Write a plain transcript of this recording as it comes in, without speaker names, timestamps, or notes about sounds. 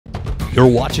You're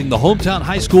watching the Hometown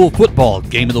High School Football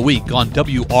Game of the Week on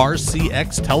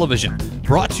WRCX Television,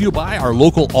 brought to you by our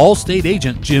local All-State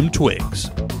agent, Jim Twiggs.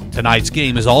 Tonight's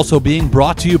game is also being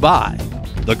brought to you by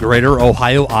the Greater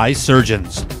Ohio Eye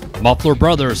Surgeons, Muffler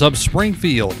Brothers of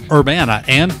Springfield, Urbana,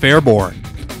 and Fairborn,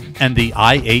 and the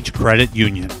IH Credit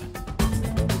Union.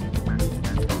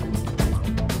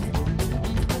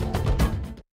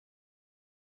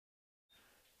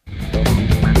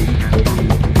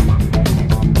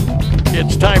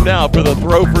 It's time now for the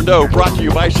Throw for Dough, brought to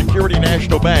you by Security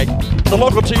National Bank, the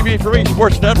local TV for me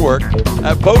sports network.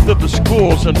 Both of the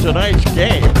schools in tonight's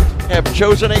game have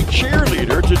chosen a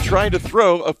cheerleader to try to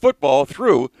throw a football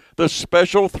through the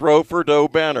special Throw for Dough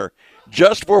banner.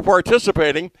 Just for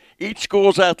participating, each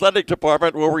school's athletic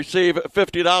department will receive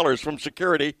 $50 from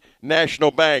Security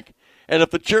National Bank. And if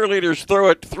the cheerleaders throw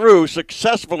it through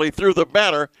successfully through the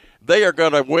banner, they are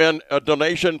going to win a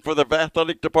donation for the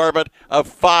athletic department of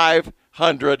 $500.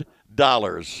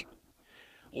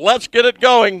 Let's get it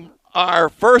going. Our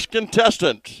first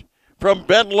contestant from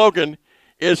Ben Logan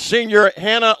is senior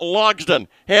Hannah Logsdon.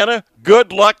 Hannah,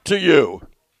 good luck to you.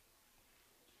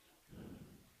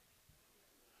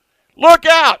 Look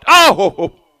out!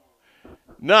 Oh,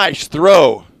 nice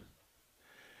throw.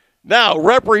 Now,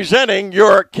 representing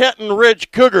your Kenton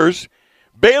Ridge Cougars,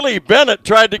 Bailey Bennett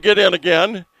tried to get in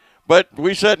again, but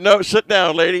we said no, sit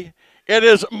down, lady. It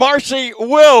is Marcy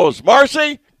Wills.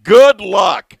 Marcy, good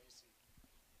luck.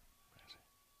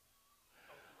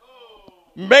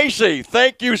 Macy,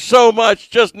 thank you so much.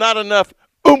 Just not enough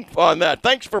oomph on that.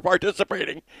 Thanks for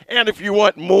participating. And if you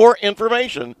want more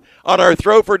information on our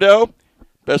Throw for Dough,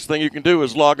 best thing you can do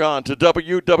is log on to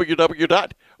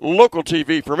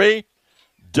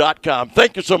www.localtvforme.com.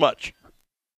 Thank you so much.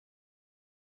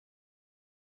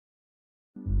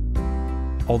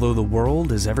 Although the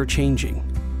world is ever-changing,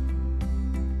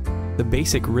 the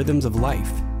basic rhythms of life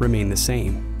remain the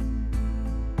same.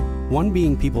 One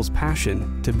being people's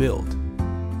passion to build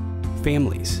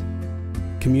families,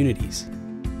 communities,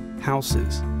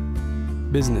 houses,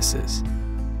 businesses.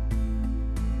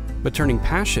 But turning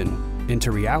passion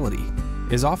into reality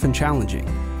is often challenging.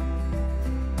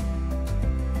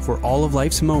 For all of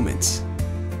life's moments,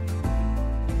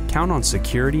 count on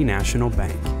Security National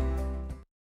Bank.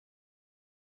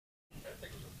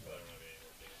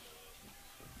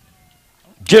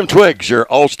 Jim Twiggs, your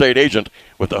All-State agent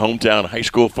with the Hometown High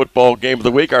School Football Game of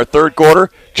the Week. Our third quarter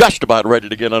just about ready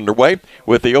to get underway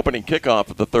with the opening kickoff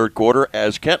of the third quarter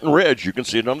as Kenton Ridge, you can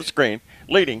see it on the screen,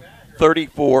 leading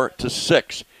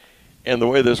 34-6. And the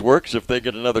way this works, if they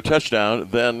get another touchdown,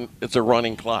 then it's a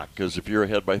running clock, because if you're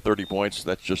ahead by 30 points,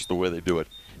 that's just the way they do it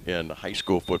in high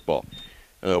school football.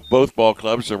 Both ball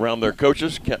clubs around their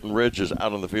coaches. Kenton Ridge is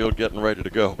out on the field getting ready to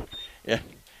go. Yeah.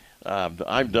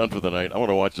 I'm done for the night. I want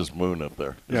to watch this moon up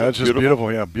there. Yeah, it's just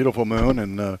beautiful. Yeah, beautiful moon.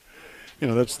 And,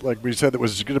 that's like we said, that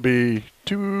was going to be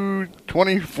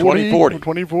 2040.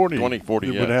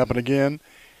 It would happen again,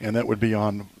 and that would be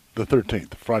on the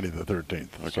 13th, Friday the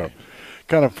 13th. Okay. So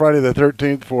kind of Friday the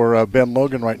 13th for Ben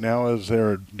Logan right now as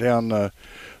they're down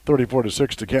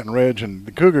 34-6 to Kenton Ridge. And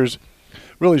the Cougars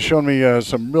really shown me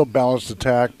some real balanced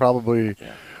attack, probably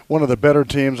one of the better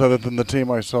teams other than the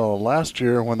team I saw last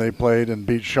year when they played and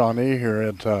beat Shawnee here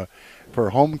at for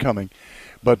homecoming.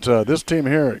 But this team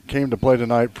here came to play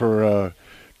tonight for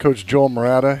Coach Joel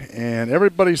Murata, and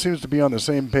everybody seems to be on the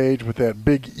same page with that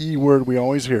big E word we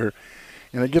always hear.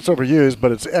 And it gets overused,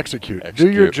 but it's execute.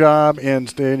 Do your job and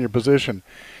stay in your position.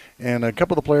 And a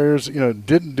couple of the players,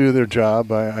 didn't do their job.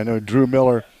 I know Drew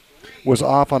Miller was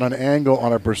off on an angle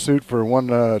on a pursuit for one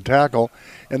tackle,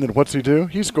 and then what's he do?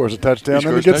 He scores a touchdown,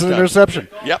 and he gets an interception.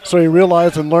 Yep. So he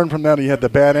realized and learned from that he had the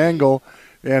bad angle,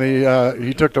 and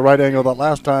he took the right angle that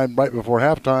last time right before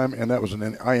halftime, and that was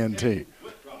an INT.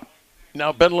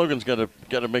 Now Ben Logan's got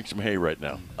to make some hay right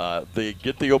now. They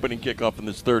get the opening kickoff in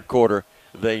this third quarter.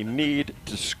 They need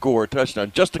to score a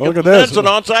touchdown just to get the That's an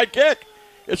onside kick.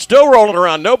 It's still rolling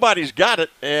around. Nobody's got it,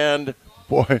 and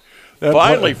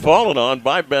finally fallen on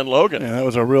by Ben Logan. Yeah, that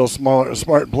was a real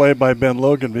smart play by Ben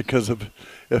Logan, because if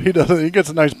he gets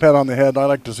a nice pat on the head. I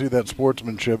like to see that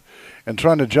sportsmanship. And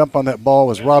trying to jump on that ball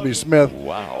was Robbie Smith.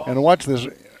 Wow! And watch this,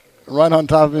 right on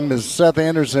top of him is Seth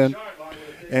Anderson.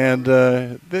 And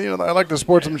I like the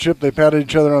sportsmanship. They patted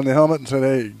each other on the helmet and said,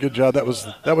 "Hey, good job. That was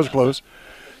close."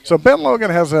 So Ben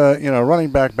Logan has a running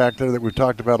back there that we've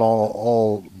talked about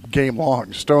all game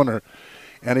long, Stoner,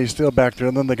 and he's still back there.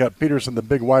 And then they got Peterson, the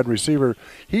big wide receiver.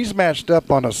 He's matched up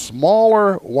on a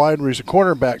smaller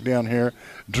cornerback down here,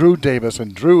 Drew Davis,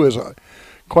 and Drew is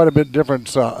quite a bit different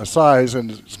size,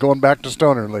 and it's going back to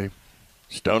Stoner, Lee.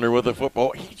 Stoner with the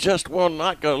football. He just will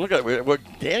not go. Look at it. We're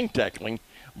gang tackling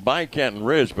by Kenton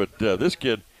Ridge, but this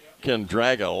kid can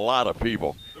drag a lot of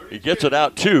people. He gets it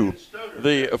out to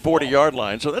the 40-yard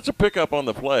line, so that's a pickup on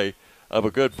the play of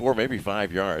a good 4, maybe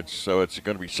 5 yards. So it's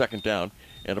going to be second down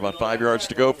and about 5 yards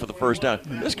to go for the first down.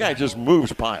 This guy just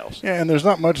moves piles. Yeah, and there's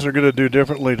not much they're going to do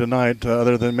differently tonight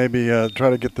other than maybe try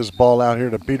to get this ball out here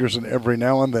to Peterson every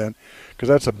now and then, because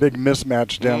that's a big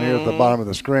mismatch down here at the bottom of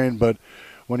the screen. But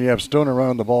when you have Stoner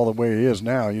running the ball the way he is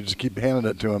now, you just keep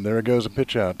handing it to him. There it goes, a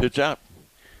pitch out. Pitch out.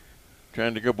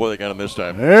 Trying to go. Boy, they got him this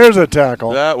time. There's a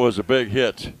tackle. That was a big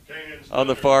hit on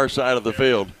the far side of the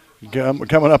field.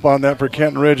 Coming up on that for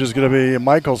Kenton Ridge is going to be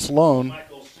Michael Sloan.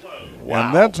 Wow.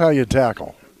 And that's how you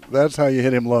tackle. That's how you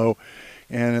hit him low.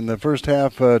 And in the first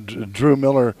half, Drew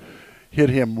Miller hit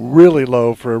him really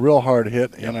low for a real hard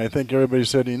hit. And I think everybody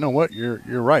said, you know what, you're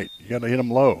right. You got to hit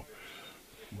him low.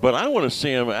 But I want to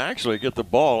see him actually get the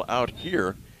ball out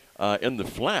here in the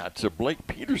flat to Blake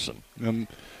Peterson. And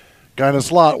guy in the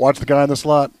slot. Watch the guy in the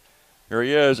slot. Here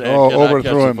he is. And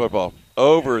overthrew him. Football.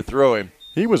 Overthrew him.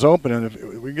 He was open, and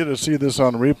if we get to see this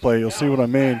on replay, you'll see what I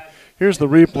mean. Here's the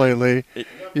replay, Lee.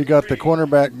 You got the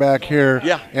cornerback back here,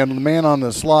 and the man on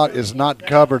the slot is not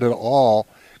covered at all.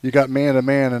 You got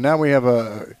man-to-man, and now we have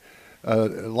a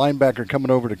linebacker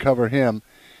coming over to cover him.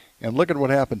 And look at what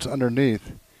happens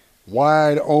underneath.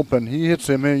 Wide open. He hits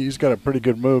him in. He's got a pretty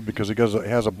good move because he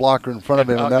has a blocker in front of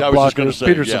him, and that blocker is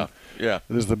Peterson. Yeah.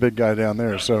 It is the big guy down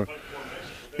there. So,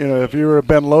 you know, if you were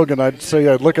Ben Logan, I'd say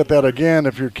I'd look at that again.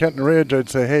 If you're Kenton Ridge, I'd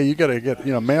say, hey, you got to get,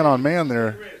 man-on-man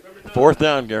there. Fourth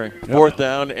down, Gary. Fourth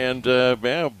down, and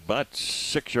about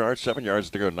 6 yards, 7 yards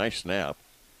to go. Nice snap.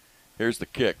 Here's the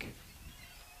kick.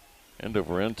 End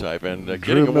over end type. And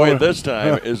getting away this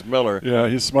time is Miller. Yeah,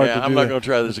 he's smart to do I'm not going to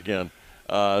try this again.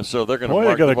 So they're going to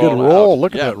mark got the a ball good roll. out.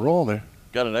 Look at that roll there.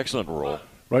 Got an excellent roll.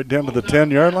 Right down to the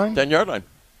 10-yard line? 10-yard line.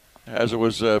 As it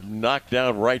was knocked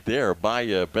down right there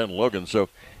by Ben Logan. So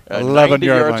 11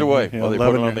 yards away. Yeah, they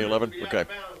put it on the 11? Okay.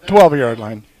 12-yard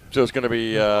line. So it's going to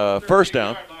be first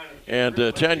down and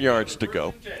 10 yards to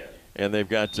go. And they've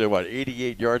got,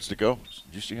 88 yards to go?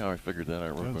 Did you see how I figured that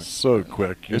out real quick? So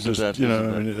quick. Isn't that,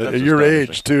 at your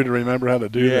age, too, to remember how to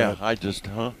do that. Yeah, I just,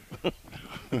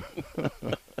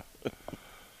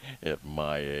 At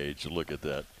my age, look at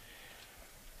that.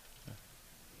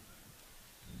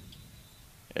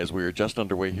 As we are just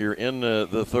underway here in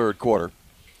the third quarter,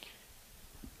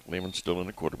 Lehman's still in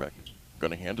the quarterback.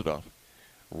 Going to hand it off.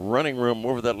 Running room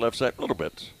over that left side a little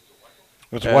bit.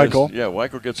 That's Weichel. Yeah,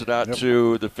 Weichel gets it out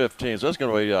to the 15. So that's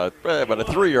going to be about a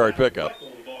 3-yard pickup.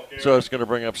 So it's going to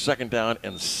bring up second down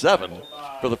and 7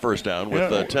 for the first down with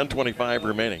 10:25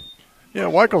 remaining. Yeah,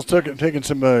 Weichel's taking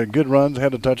some good runs,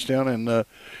 had a touchdown, and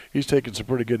he's taking some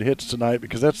pretty good hits tonight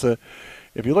because that's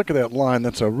if you look at that line,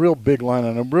 that's a real big line,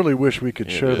 and I really wish we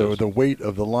could share the weight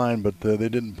of the line, but they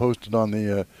didn't post it on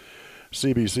the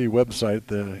CBC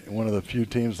website, one of the few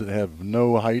teams that have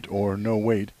no height or no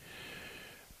weight.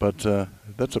 But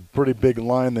that's a pretty big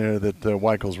line there that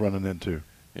Weichel's running into.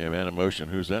 Yeah, man in motion.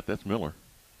 Who's that? That's Miller.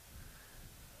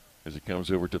 As he comes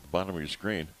over to the bottom of your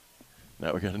screen.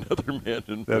 Now we got another man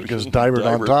in motion. That goes Dybert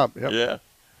on top. Yep. Yeah.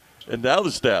 And now the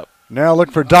step. Now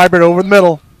look for Dybert over the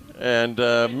middle. And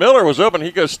Miller was open. He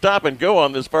goes stop and go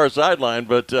on this far sideline.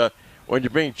 But when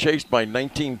you're being chased by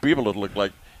 19 people, it looked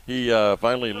like he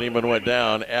finally, Lehman went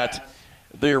down at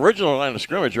the original line of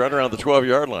scrimmage right around the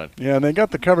 12-yard line. Yeah, and they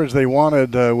got the coverage they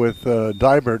wanted with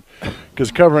Dybert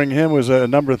because covering him was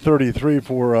number 33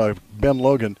 for Ben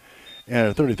Logan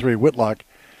and 33 Whitrock.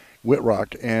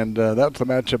 And that's the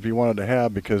matchup you wanted to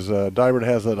have because Dybert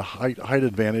has that height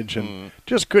advantage and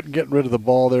just couldn't get rid of the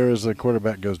ball there as the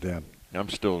quarterback goes down. I'm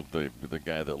still the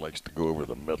guy that likes to go over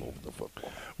the middle of the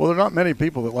football. Well, there are not many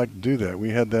people that like to do that. We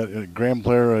had that Graham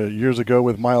player years ago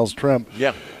with Miles Tremp.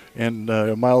 Yeah. And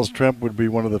Miles Tremp would be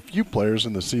one of the few players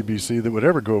in the CBC that would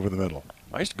ever go over the middle.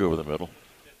 I used to go over the middle.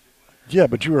 Yeah,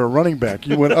 but you were a running back.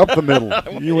 You went up the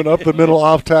middle. You went up the middle,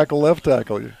 off tackle, left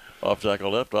tackle. Off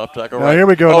tackle left, off tackle right. Now here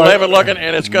we go. Oh, Lehman looking,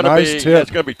 and it's going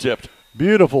to be tipped.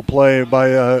 Beautiful play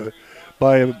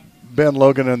by Ben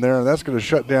Logan in there, and that's going to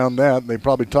shut down that. They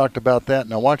probably talked about that.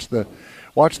 Now watch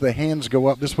the hands go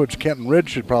up. This is what Kenton Ridge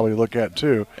should probably look at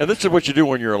too. And this is what you do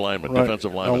when you're a lineman, right.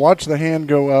 Defensive lineman. Now watch the hand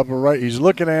go up. Right, he's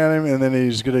looking at him, and then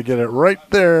he's going to get it right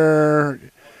there.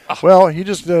 Well, he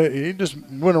just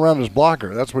went around his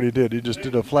blocker. That's what he did. He just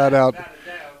did a flat out,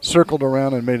 circled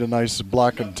around and made a nice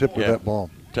block and tip with that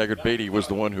ball. Taggart Beatty was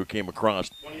the one who came across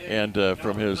and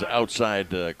from his outside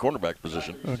cornerback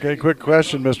position. Okay, quick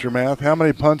question, Mr. Math. How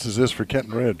many punts is this for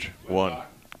Kenton Ridge? 1.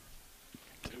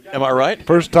 Am I right?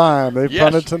 First time they've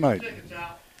punted tonight.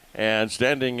 And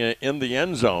standing in the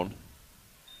end zone,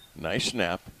 nice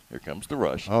snap, Here comes the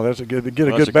rush. Oh, that's a good. Get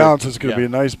a good bounce. It's going to be a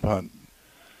nice punt.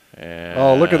 And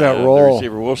oh, look at that roll. The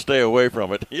receiver will stay away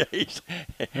from it.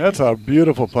 That's a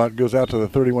beautiful punt. Goes out to the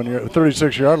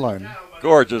 36-yard line.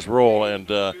 Gorgeous roll. And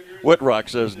Whitrock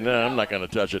says, no, I'm not going to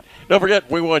touch it. Don't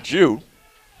forget, we want you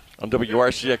on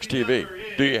WRCX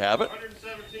TV. Do you have it?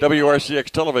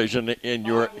 WRCX television in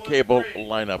your cable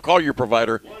lineup. Call your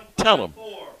provider. Tell them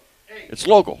it's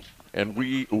local. And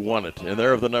we want it. And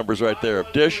there are the numbers right there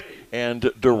of Dish and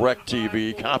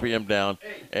DirecTV. Copy them down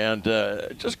and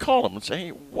just call them and say, hey,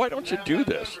 why don't you do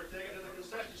this?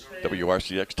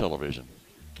 WRCX television.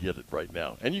 Get it right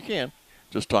now. And you can.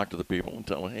 Just talk to the people and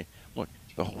tell them, hey, look,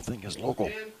 the whole thing is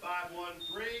local.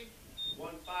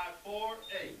 All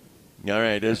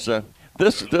right. This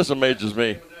amazes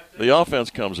me. The offense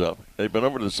comes up. They've been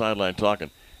over to the sideline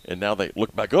talking, and now they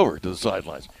look back over to the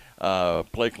sidelines.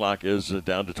 Play clock is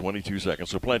down to 22 seconds.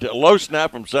 So playing low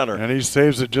snap from center. And he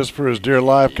saves it just for his dear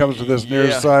life. Comes to this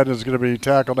near side and is going to be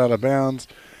tackled out of bounds.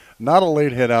 Not a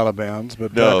late hit out of bounds,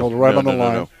 but tackled right on the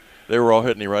line. No. They were all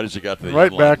hitting him right as he got to the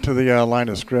right back to the line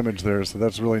of scrimmage there. So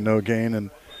that's really no gain. And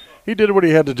he did what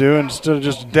he had to do. Instead of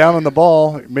just downing the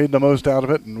ball, he made the most out of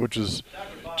it, and which is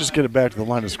just get it back to the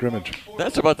line of scrimmage.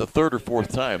 That's about the third or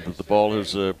fourth time that the ball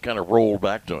has kind of rolled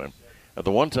back to him. At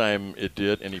the one time it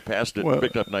did, and he passed it and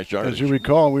picked up nice yardage. As you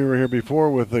recall, we were here before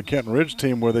with the Kenton Ridge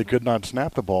team where they could not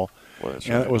snap the ball. Well, that's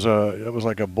and right. it was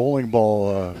like a bowling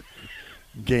ball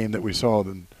game that we saw.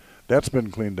 And that's been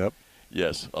cleaned up.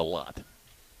 Yes, a lot.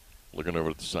 Looking over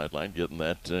at the sideline, getting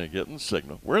the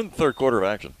signal. We're in the third quarter of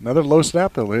action. Another low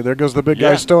snap, though, Lee. There goes the big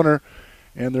guy, Stoner.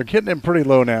 And they're getting him pretty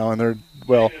low now. And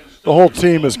the whole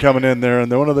team is coming in there.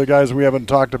 And one of the guys we haven't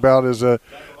talked about is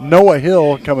Noah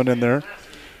Hill coming in there.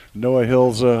 Noah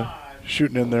Hill's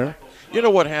shooting in there. You know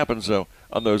what happens, though,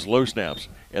 on those low snaps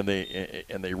and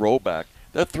they roll back?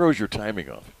 That throws your timing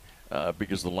off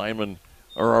because the linemen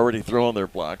are already throwing their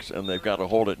blocks, and they've got to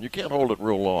hold it. And you can't hold it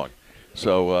real long.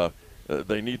 So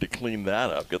they need to clean that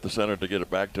up, get the center to get it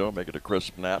back to him, make it a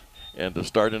crisp snap, and to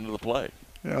start into the play.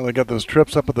 Yeah, they got those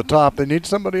trips up at the top. They need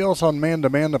somebody else on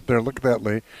man-to-man up there. Look at that,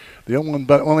 Lee. The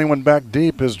only one back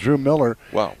deep is Drew Miller.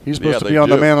 Wow. He's supposed to be on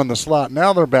the man on the slot.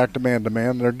 Now they're back to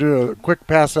man-to-man. They're doing a quick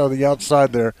pass out of the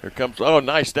outside there. Here comes,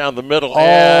 nice down the middle.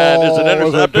 And is it intercepted?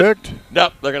 Was it picked?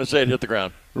 Nope, they're going to say it hit the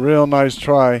ground. Real nice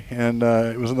try, and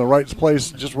it was in the right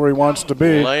place, just where he wants to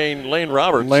be. Lane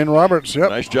Roberts. Lane Roberts, yep.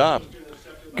 Nice job.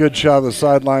 Good shot of the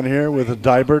sideline here with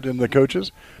Dybert and the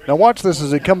coaches. Now watch this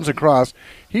as he comes across.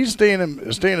 He's staying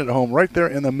at home right there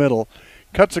in the middle.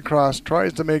 Cuts across,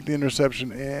 tries to make the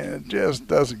interception, and just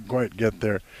doesn't quite get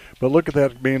there. But look at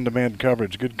that man-to-man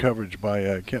coverage. Good coverage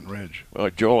by Kenton Ridge. Well,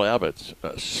 Joel Abbott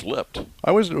slipped.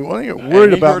 One thing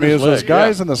worried about me is those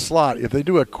guys in the slot. If they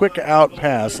do a quick out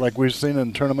pass like we've seen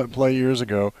in tournament play years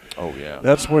ago,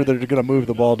 that's where they're going to move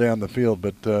the ball down the field.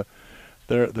 But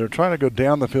they're trying to go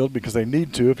down the field because they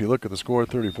need to. If you look at the score,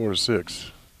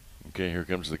 34-6. Okay, here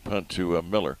comes the punt to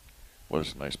Miller.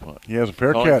 What a nice punt. He has a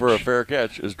fair catch. For a fair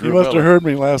catch is Drew Miller. You must Miller. have heard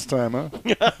me last time, huh?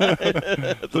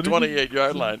 At the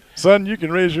 28-yard line. Son, you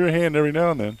can raise your hand every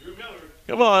now and then.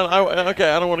 Come on. I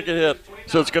don't want to get hit.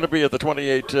 So it's going to be at the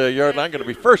 28-yard line. Going to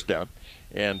be first down.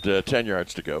 And 10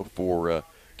 yards to go for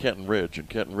Kenton Ridge. And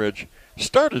Kenton Ridge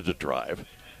started to drive.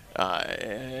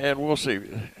 And we'll see.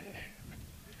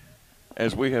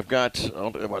 As we have got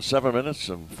about 7 minutes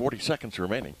and 40 seconds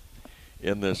remaining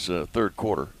in this third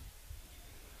quarter.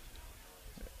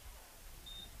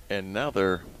 And now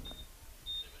they're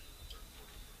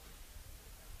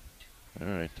all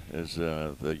right. Is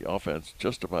the offense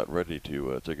just about ready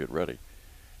to get ready?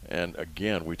 And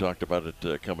again, we talked about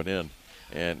it coming in,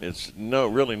 and it's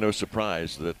really no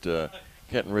surprise that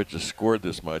Kenton Ridge has scored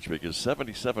this much because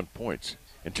 77 points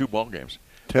in 2 ball games.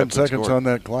 10 seconds on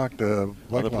that clock. On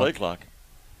the play clock.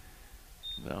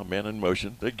 Now man in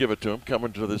motion. They give it to him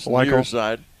coming to this near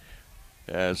side.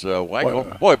 As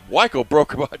Weichel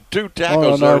broke about 2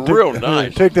 tackles. Real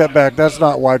nice. Take that back. That's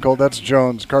not Weichel. That's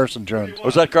Jones, Carson Jones.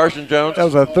 Was that Carson Jones? That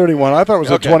was a 31. I thought it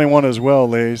was a 21 as well,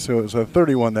 Lee. So it was a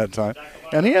 31 that time.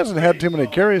 And he hasn't had too many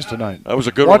carries tonight. That was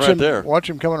a good one right there. Watch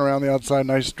him coming around the outside.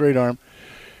 Nice straight arm.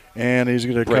 And he's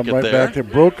going to come right back there.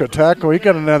 Broke a tackle. He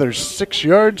got another 6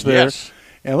 yards there. Yes.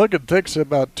 And look, it takes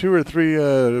about 2 or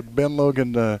 3 Ben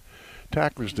Logan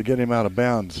tacklers to get him out of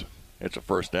bounds. It's a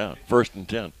first down. 1st and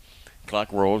 10.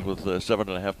 Clock rolls with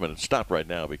 7.5 minutes. Stop right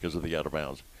now because of the out of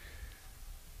bounds.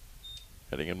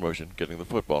 Heading in motion, getting the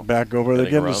football. Back over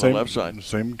again, the left side.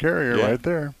 Same carrier right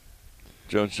there.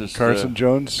 Jones just Carson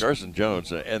Jones. Carson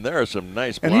Jones, and there are some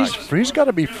nice blocks. And he's got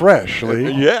to be fresh,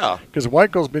 Lee. Yeah. Because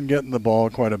Weichel's been getting the ball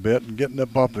quite a bit and getting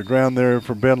up off the ground there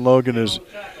for Ben Logan is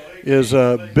is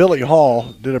Billy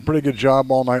Hall. Did a pretty good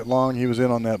job all night long. He was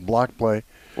in on that block play.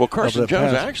 Well, Carson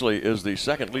Jones actually is the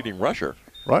second leading rusher.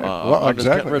 Right, well,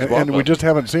 exactly. And we just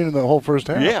haven't seen him the whole first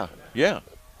half. Yeah, yeah.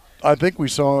 I think we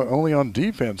saw only on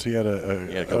defense he had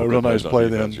a real nice play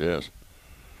then. Yes.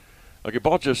 Okay,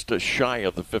 ball just shy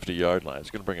of the 50-yard line.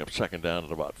 It's going to bring up second down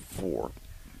at about 4.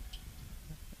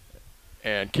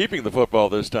 And keeping the football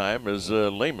this time is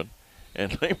Lehman.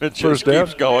 And Lehman just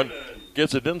keeps going,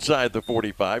 gets it inside the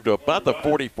 45 to about the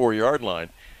 44-yard line.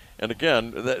 And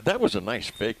again, that was a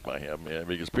nice fake by him, man,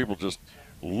 because people just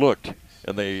looked,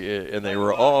 and they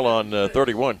were all on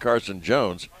 31, Carson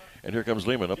Jones. And here comes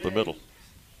Lehman up the middle.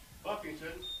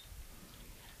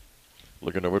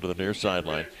 Looking over to the near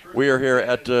sideline. We are here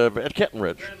at Kenton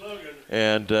Ridge,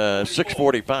 and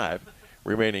 6:45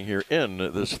 remaining here in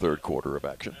this third quarter of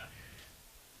action.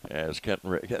 As Kenton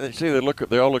Ridge,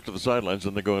 they all look to the sidelines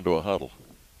and they go into a huddle.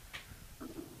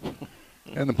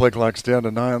 And the play clock's down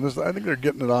to 9. I think they're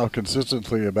getting it off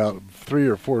consistently about 3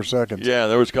 or 4 seconds. Yeah,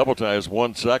 there was a couple times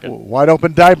 1 second. Wide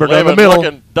open Dybert down the middle.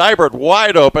 Dybert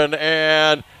wide open,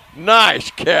 and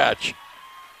nice catch.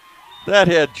 That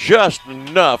had just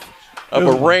enough of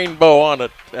a rainbow on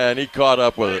it, and he caught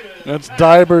up with it. That's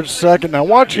Dybert's second. Now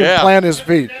watch him plant his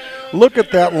feet. Look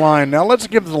at that line. Now let's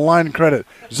give the line credit.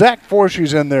 Zach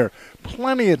Forshe's in there.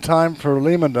 Plenty of time for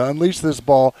Lehman to unleash this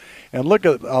ball. And look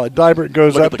at Dybert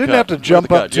goes up. Didn't have to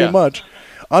jump up too much.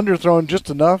 Underthrown just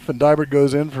enough, and Dybert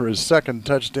goes in for his second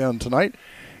touchdown tonight.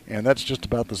 And that's just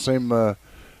about the same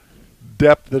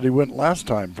depth that he went last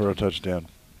time for a touchdown.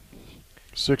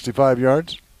 65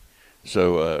 yards.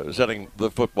 So setting the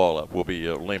football up will be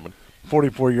Lehman.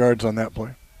 44 yards on that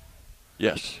play.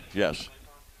 Yes, yes.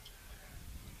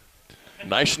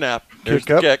 Nice snap. There's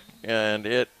the kick, and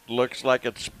it looks like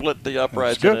it split the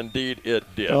uprights, and indeed it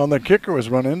did. Well, and the kicker was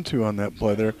run into on that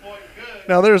play there.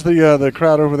 Now there's the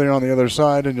crowd over there on the other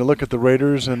side, and you look at the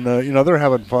Raiders, and they're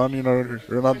having fun.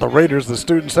 They're not the Raiders, the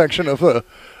student section of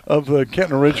the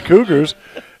Kenton Ridge Cougars,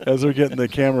 as they're getting the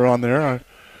camera on there. A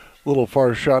little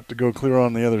far shot to go clear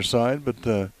on the other side,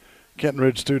 but Kenton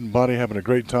Ridge student body having a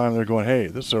great time. They're going, hey,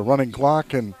 this is a running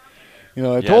clock, and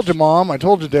I told you, Mom, I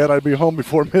told you, Dad, I'd be home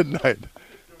before midnight.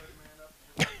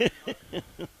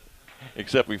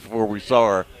 Except before we saw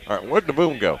her. All right, where'd the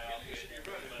boom go?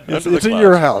 It's in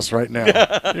your house right now.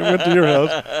 It went to your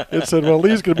house. It said, well,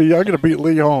 I'm going to beat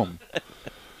Lee home.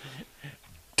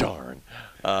 Darn.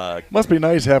 Must be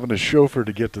nice having a chauffeur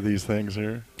to get to these things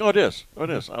here. Oh, it is. Oh, it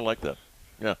is. I like that.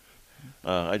 Yeah.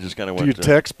 I just kind of went. Do you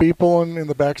text people in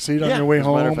the back seat on your way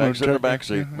home? Yeah, as a matter of fact, sit in the back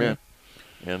seat. Yeah.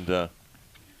 And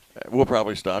we'll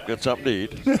probably stop, get something to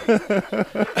eat.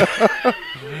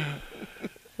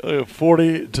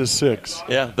 40-6.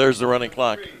 Yeah, there's the running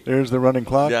clock. There's the running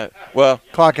clock? Yeah, well.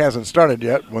 Clock hasn't started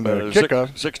yet when the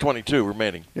kickoff. 6:22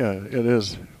 remaining. Yeah, it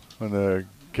is. When the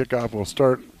kickoff will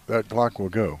start, that clock will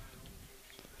go.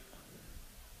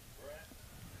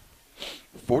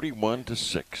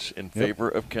 41-6 in favor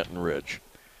of Kenton Ridge.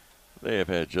 They have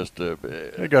had just a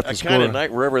kind of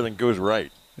night where everything goes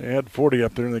right. They had 40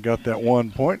 up there, and they got that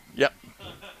 1 point. Yep.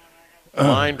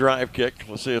 Line drive kick.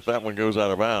 Let's see if that one goes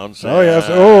out of bounds. Oh, yes.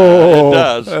 Oh, it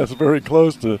does. That's very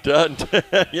close to.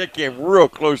 You came real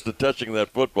close to touching that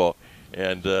football.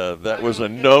 And that was a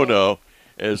no-no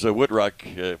as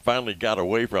Woodrock finally got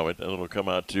away from it. And it'll come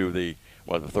out to the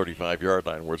 35-yard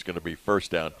line where it's going to be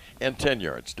first down and 10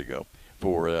 yards to go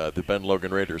for the Ben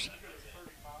Logan Raiders.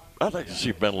 I'd like to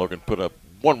see Ben Logan put up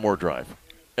one more drive.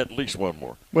 At least one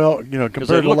more. Well,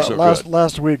 compared to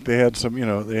last week, they had some,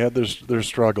 they had their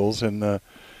struggles, and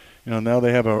now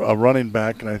they have a running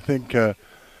back, and I think,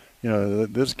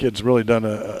 this kid's really done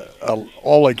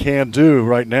all they can do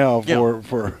right now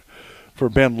for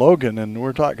Ben Logan, and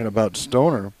we're talking about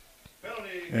Stoner,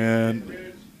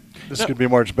 and this could be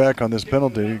marched back on this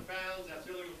penalty.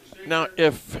 Now,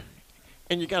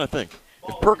 and you got to think,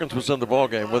 if Perkins was in the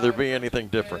ballgame, would there be anything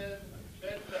different?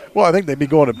 Well, I think they'd be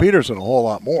going to Peterson a whole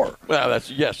lot more. Well,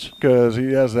 yes. Because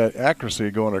he has that accuracy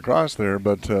going across there.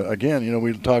 But, again,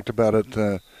 we talked about it,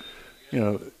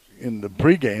 in the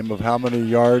pregame of how many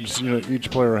yards,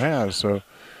 each player has. So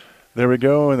there we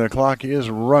go, and the clock is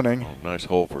running. Oh, nice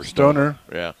hole for Stoner.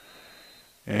 Yeah.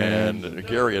 And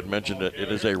Gary had mentioned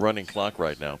it is a running clock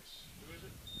right now.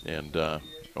 And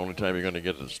only time you're going to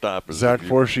get it to stop is Zach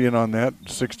Forshe in on that,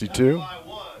 62.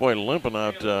 Boy, limping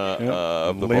out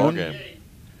of the ball game.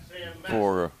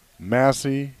 For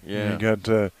Massey, you got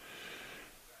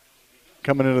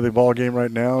coming into the ball game right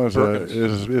now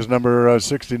is number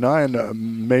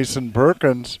 69, Mason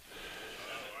Perkins,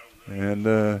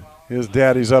 and his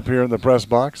daddy's up here in the press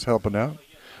box helping out.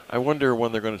 I wonder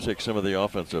when they're going to take some of the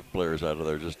offensive players out of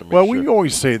there just to make sure. Well, we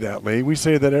always say that, Lee. We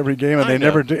say that every game, and they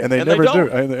never do. And they never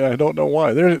do. I don't know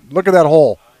why. Look at that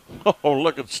hole. Oh,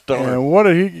 look at Stoner. And what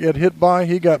did he get hit by?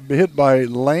 He got hit by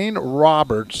Lane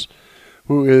Roberts,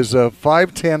 who is a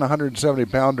 5'10",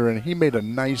 170-pounder, and he made a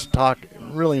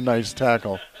really nice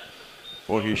tackle.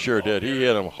 Well, he sure did. He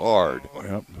hit him hard.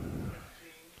 Yep.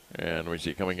 And we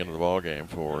see coming into the ball game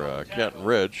for Kenton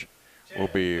Ridge will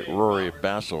be Rory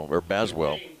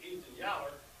Baswell.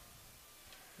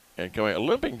 And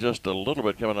limping just a little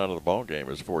bit coming out of the ball game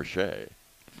is Forshee.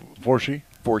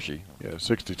 Forshee? Yeah,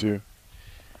 62.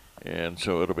 And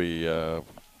so it'll be,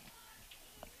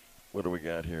 what do we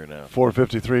got here now?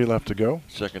 4:53 left to go.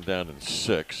 Second down and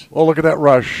 6. Oh, look at that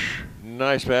rush.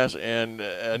 Nice pass and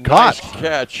a nice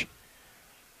catch.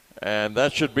 And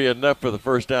that should be enough for the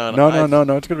first down. No.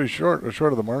 It's going to be short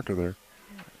of the marker there.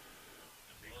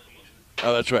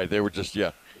 Oh, that's right. They were just,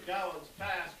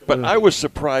 But I was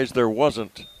surprised there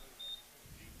wasn't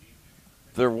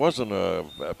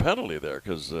a penalty there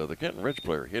because the Kenton Ridge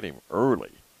player hit him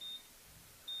early.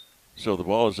 So the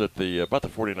ball is at about the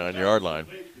 49-yard line,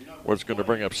 where it's going to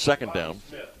bring up second down.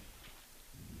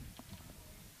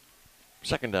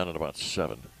 Second down at about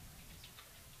 7.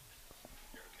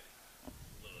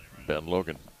 Ben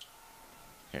Logan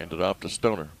handed off to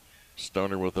Stoner.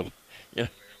 Stoner with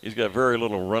he's got very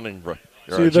little running.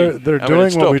 See, they're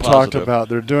doing what we talked about.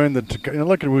 They're doing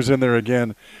look at who's in there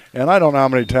again. And I don't know how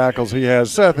many tackles he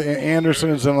has. Seth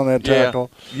Anderson is in on that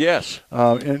tackle. Yes.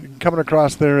 And coming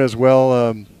across there as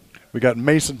well, we got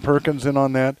Mason Perkins in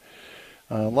on that.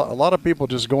 A lot of people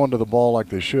just going to the ball like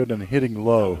they should and hitting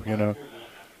low,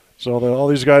 So all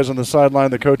these guys on the sideline,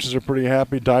 the coaches are pretty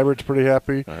happy. Divert's pretty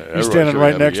happy. He's standing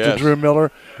right next to Drew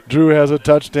Miller. Drew has a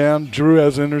touchdown. Drew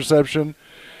has an interception.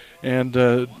 And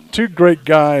two great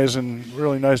guys, and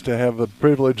really nice to have the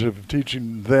privilege of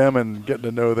teaching them and getting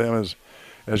to know them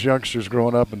as youngsters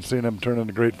growing up and seeing them turn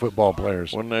into great football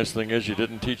players. One nice thing is you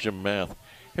didn't teach them math.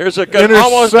 Here's a good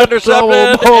almost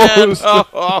intercepted.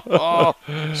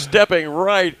 And, stepping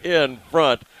right in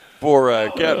front for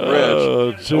Kenton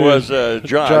Ridge was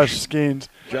Josh Skeens.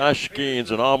 Josh Skeens,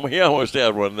 and he almost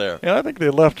had one there. Yeah, I think they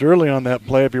left early on that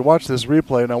play. If you watch this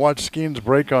replay, now watch Skeens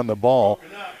break on the ball.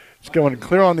 It's going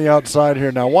clear on the outside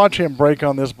here. Now watch him break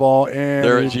on this ball.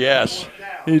 And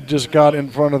he just got in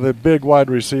front of the big wide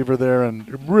receiver there,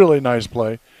 and really nice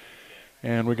play.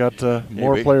 And we got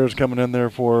more players coming in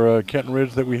there for Kenton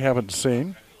Ridge that we haven't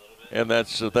seen. And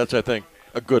that's I think,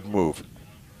 a good move.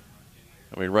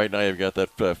 I mean, right now you've got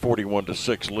that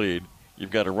 41-6 lead.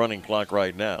 You've got a running clock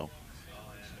right now.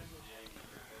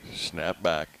 Snap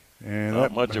back. And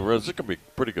not much of this. This could be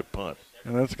a pretty good punt.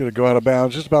 And that's going to go out of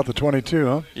bounds just about the 22,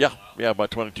 huh? Yeah,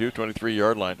 about 22,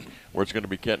 23-yard line, where it's going to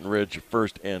be Kenton Ridge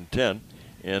first and 10.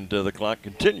 And the clock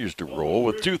continues to roll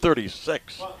with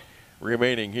 2:36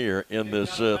 remaining here in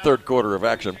this third quarter of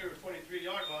action.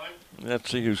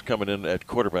 Let's see who's coming in at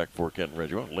quarterback for Kenton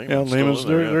Ridge. Well, Lehman's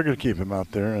they're going to keep him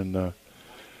out there. And,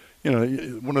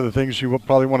 one of the things you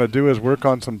probably want to do is work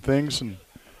on some things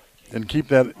and keep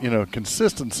that,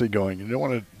 consistency going. You don't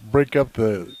want to break up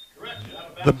the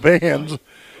bands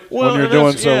when you're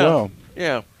doing so well.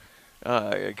 Yeah,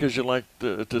 because you like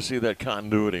to see that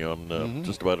continuity on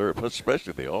just about every,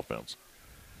 especially the offense.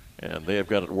 And they have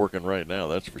got it working right now,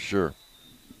 that's for sure.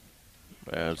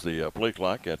 As the play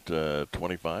clock at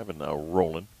 25 and now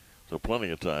rolling, so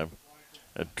plenty of time.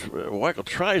 And Weichel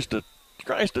tries to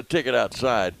take it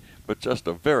outside, but just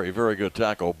a very, very good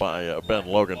tackle by Ben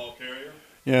Logan.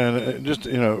 Yeah, and just,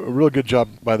 a real good job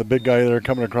by the big guy there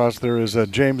coming across there is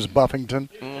James Buffington.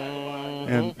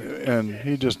 And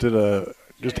he just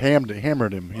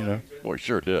hammered him, Boy,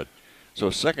 sure did. So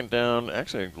second down,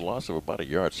 actually a loss of about a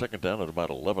yard. Second down at about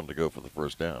 11 to go for the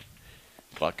first down.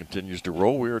 Clock continues to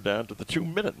roll. We are down to the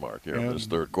 2-minute mark here in this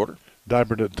third quarter.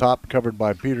 Dibert at top, covered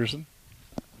by Peterson.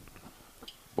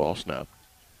 Ball snap.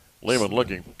 Lehman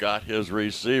looking, got his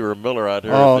receiver. Miller out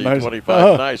here at the nice.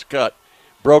 25. Nice cut.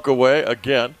 Broke away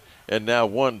again. And now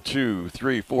 1, 2,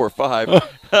 3, 4, 5.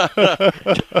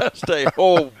 Just a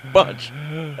whole bunch.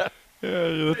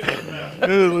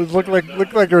 It looked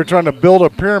like they were trying to build a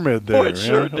pyramid there. Boy, it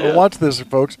sure did. Watch this,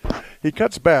 folks. He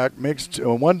cuts back, makes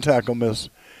one tackle miss,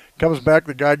 comes back,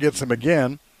 the guy gets him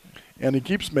again, and he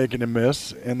keeps making him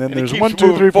miss. And then there's 1,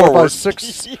 2, 3, 4, 5,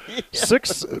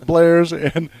 6 players,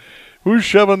 and who's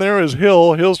shoving there is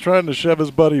Hill. Hill's trying to shove his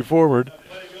buddy forward.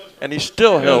 And he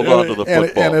still held on to the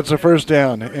football. And it's a first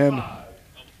down. And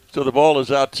so the ball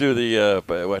is out to the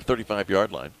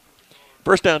 35-yard line.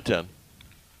 First down 10.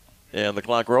 And the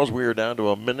clock rolls. We are down to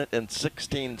 1 minute and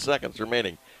 16 seconds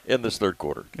remaining in this third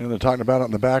quarter. And they're talking about it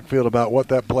in the backfield about what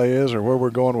that play is or where we're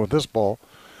going with this ball.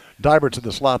 Dybert's in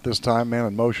the slot this time, man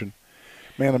in motion.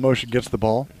 Man in motion gets the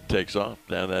ball. Takes off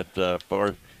down that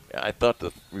far. I thought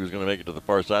that he was going to make it to the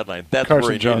far sideline. That's Carson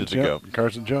where he Jones, needed to go.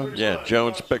 Carson Jones. Yeah,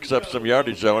 Jones picks up some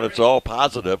yardage, though, and it's all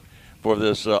positive for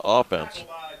this offense.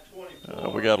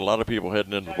 We got a lot of people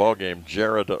heading into the ball game.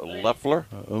 Jared Leffler.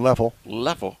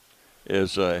 Leffel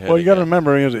is heading. Well, you got to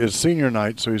remember it's senior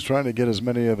night, so he's trying to get as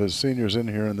many of his seniors in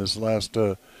here in this last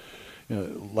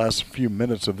few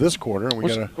minutes of this quarter, and we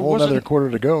got a whole other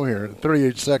quarter to go here.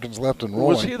 38 seconds left and rolling.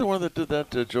 Was he the one that did that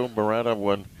to Joe Morata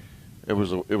when it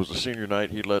was a senior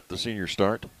night? He let the seniors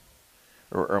start,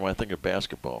 or am I thinking of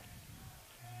basketball?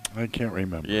 I can't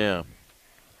remember. Yeah.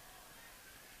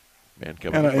 Man,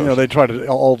 coming and they try to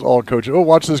all coach. Oh,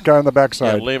 watch this guy on the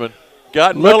backside. Yeah, Lehman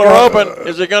got Miller open.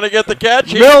 Is he going to get the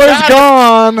catch? Miller's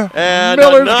gone. And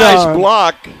Miller's a nice gone.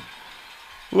 block.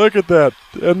 Look at that.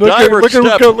 And look at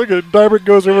Dybert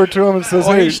goes over to him and says,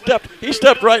 "Hey." He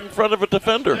stepped right in front of a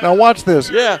defender. Now watch this.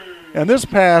 Yeah. And this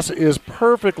pass is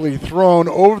perfectly thrown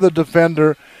over the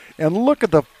defender. And look at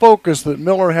the focus that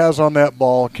Miller has on that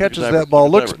ball. Catches that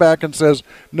ball, looks back and says,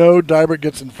 no, Dybert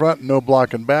gets in front, no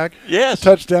blocking back. Yes.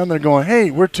 Touchdown. They're going, hey,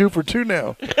 we're 2 for 2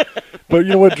 now. But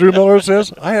you know what Drew Miller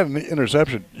says? I had an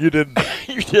interception. You didn't.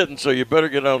 You didn't, so you better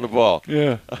get on the ball.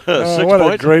 Yeah. 6 what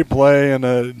points. A great play.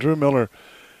 And Drew Miller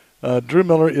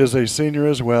is a senior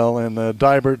as well. And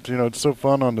Dybert, it's so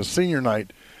fun on the senior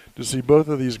night to see both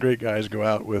of these great guys go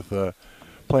out with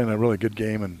playing a really good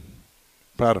game, and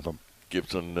proud of them.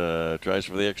 Gibson tries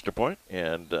for the extra point,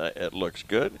 and it looks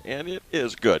good, and it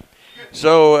is good.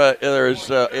 So there's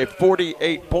a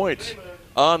 48 points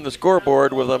on the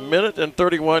scoreboard with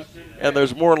 1:31, and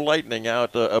there's more lightning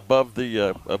out above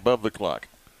the clock.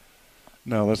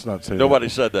 No, let's not say Nobody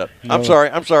that. said that. No.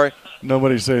 I'm sorry.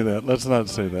 Nobody say that. Let's not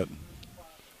say that.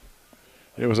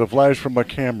 It was a flash from a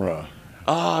camera.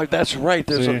 Ah, that's right.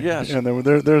 There's yes. And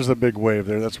there's a big wave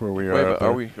there. That's where we are.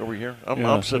 Are we here?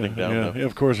 I'm sitting down. Yeah,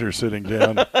 of course you're sitting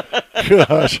down.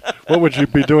 Gosh, what would you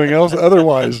be doing else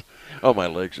otherwise? Oh, my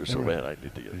legs are so bad. I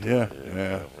need to get.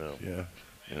 Yeah.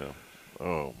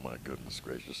 Oh my goodness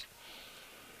gracious.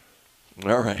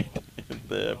 All right.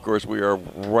 And, of course, we are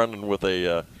running with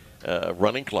a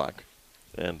running clock,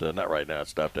 and not right now. It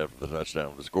stopped after the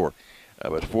touchdown of the score,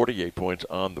 but 48 points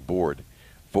on the board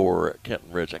for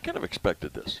Kenton Ridge. I kind of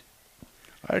expected this.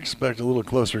 I expect a little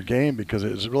closer game because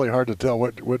it's really hard to tell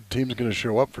what team's going to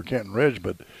show up for Kenton Ridge.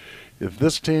 But if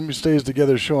this team stays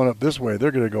together showing up this way,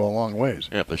 they're going to go a long ways.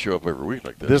 Yeah, if they show up every week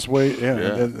like this. This way, yeah.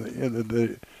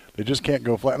 And they just can't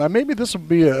go flat. Now, maybe this will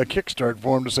be a kickstart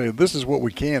for them to say, this is what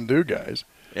we can do, guys.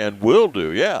 And will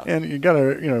do, yeah. And you got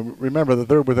to remember that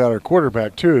they're without our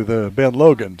quarterback, too, the Ben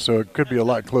Logan. So it could be a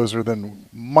lot closer than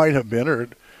might have been. Or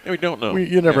we don't know.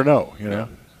 You never know, you know.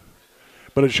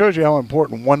 But it shows you how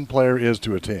important one player is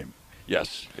to a team.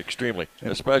 Yes, extremely,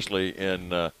 especially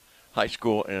in high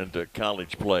school and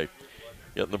college play.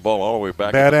 Getting the ball all the way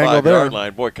back to the 5-yard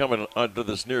line. Boy, coming onto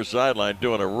this near sideline,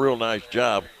 doing a real nice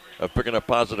job of picking up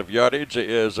positive yardage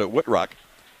is Whitrock.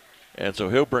 And so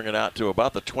he'll bring it out to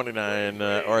about the 29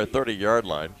 or 30-yard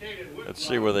line. Let's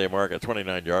see where they mark a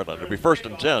 29-yard line. It'll be 1st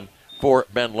and 10 for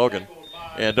Ben Logan.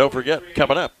 And don't forget,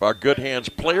 coming up, our Good Hands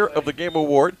Player of the Game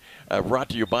Award, brought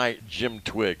to you by Jim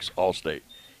Twiggs, Allstate.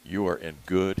 You are in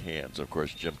good hands, of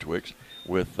course, Jim Twiggs,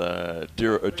 with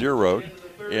Deer Road,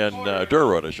 in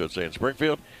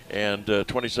Springfield, and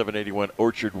 2781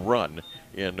 Orchard Run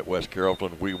in West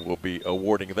Carrollton. We will be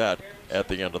awarding that at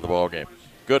the end of the ball game.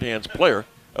 Good Hands Player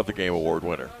of the Game Award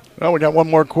winner. Well, we got one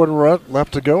more quarter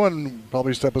left to go and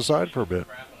probably step aside for a bit.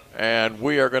 And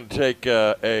we are going to take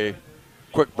a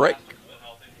quick break.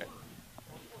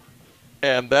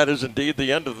 And that is indeed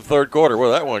the end of the third quarter.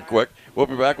 Well, that went quick. We'll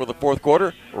be back with the fourth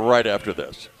quarter right after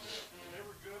this.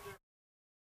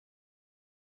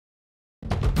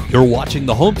 You're watching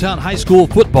the Hometown High School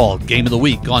Football Game of the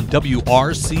Week on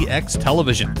WRCX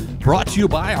Television, brought to you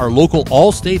by our local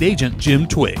All-State agent, Jim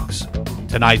Twiggs.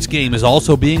 Tonight's game is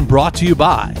also being brought to you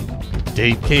by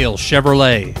Dave Cale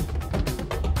Chevrolet,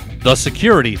 The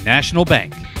Security National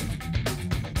Bank,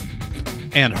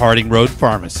 and Harding Road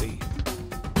Pharmacy.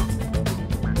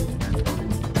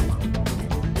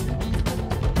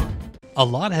 A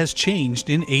lot has changed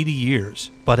in 80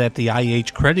 years, but at the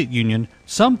IH Credit Union,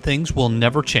 some things will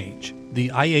never change. The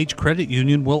IH Credit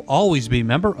Union will always be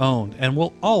member-owned and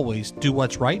will always do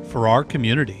what's right for our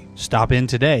community. Stop in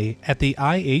today at the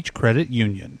IH Credit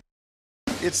Union.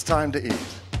 It's time to eat,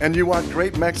 and you want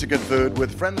great Mexican food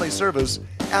with friendly service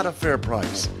at a fair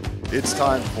price. It's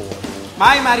time for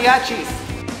My Mariachis.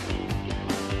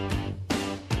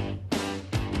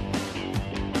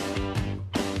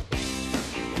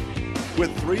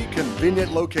 with 3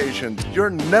 convenient locations. You're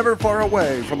never far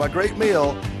away from a great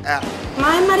meal at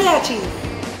My Mariachi.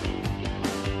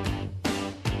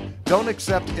 Don't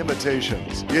accept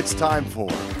invitations. It's time for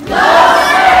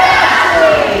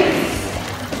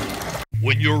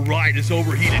When your ride is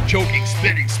overheated, choking,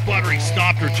 spinning, sputtering,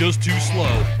 stopped, or just too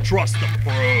slow, trust the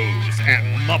pros at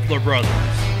Muffler Brothers.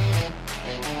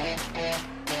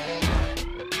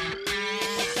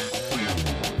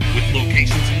 With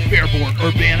locations in Fairborn,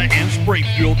 Urbana, and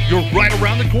Springfield, you're right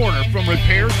around the corner from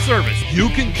repair service you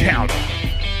can count on.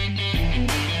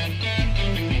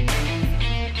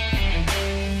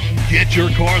 Get your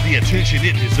car the attention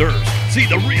it deserves. See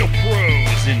the real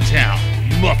pros in town.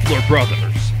 Muffler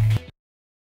Brothers.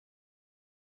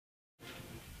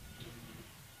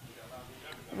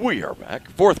 We are back.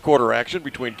 Fourth quarter action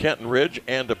between Kenton Ridge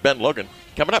and Ben Logan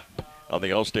coming up on the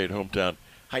Allstate Hometown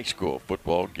High School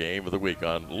football game of the week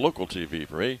on local TV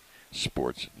for a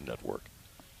Sports Network.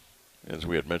 As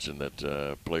we had mentioned,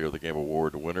 that Player of the Game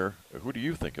Award winner, who do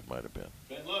you think it might have been?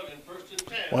 Ben Logan, first and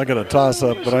 10. Well, I got a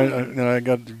toss-up, but I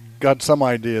got some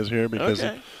ideas here because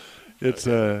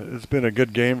it's been a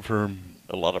good game for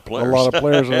a lot of players.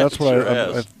 And that's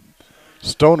what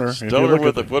Stoner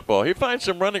with the football. He finds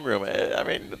some running room. I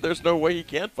mean, there's no way he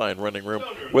can't find running room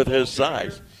with his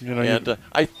size.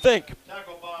 I think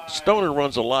Stoner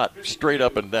runs a lot straight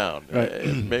up and down. Right.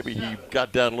 Maybe he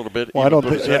got down a little bit. Well, I don't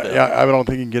think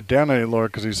he can get down any lower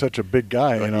because he's such a big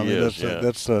guy. He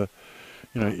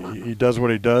does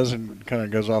what he does and kind of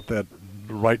goes off that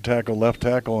right tackle, left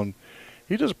tackle, and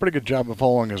he does a pretty good job of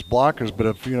following his blockers. But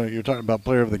if you're talking about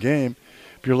player of the game,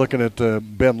 if you're looking at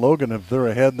Ben Logan, if they're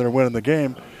ahead and they're winning the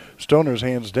game, Stoner's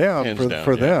hands down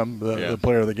for them, the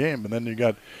player of the game. And then you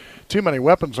got too many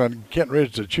weapons on Kenton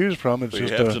Ridge to choose from. It's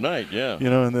just tonight,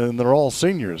 and they're all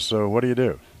seniors. So what do you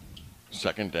do?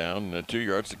 Second down, 2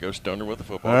 yards to go. Stoner with the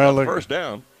football. First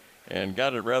down, and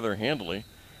got it rather handily.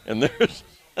 And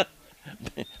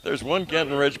there's one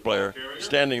Kenton Ridge player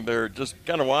standing there just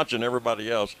kind of watching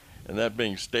everybody else, and that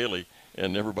being Staley.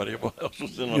 And everybody else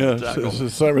was in on the tackle.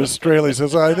 Cyrus Straley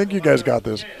says, I think you guys got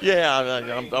this. Yeah,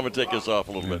 I'm going to take this off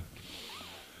a little bit.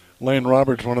 Lane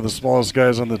Roberts, one of the smallest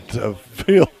guys on the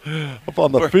field, up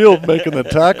on the field making the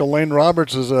tackle. Lane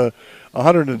Roberts is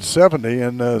 170,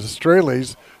 and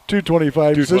Straley's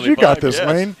 225. He says, you got this,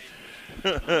 Lane.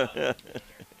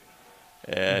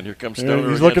 And here comes Stoner.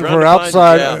 He's looking for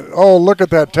outside. Oh, look at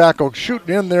that tackle.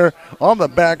 Shooting in there on the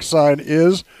backside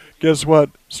is, guess what?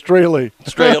 Straley.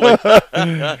 He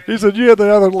said, you had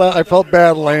the other I felt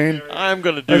bad, Lane. I'm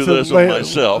going to do this with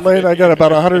myself. Lane, I got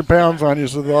about 100 pounds on you,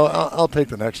 so I'll take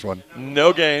the next one.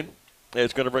 No gain.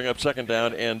 It's going to bring up second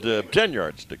down and 10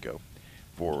 yards to go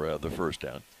for the first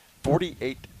down.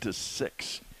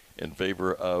 48-6 in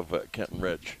favor of Kenton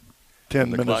Ridge.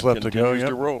 10 minutes left to go.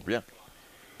 To roll. Yeah.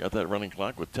 Got that running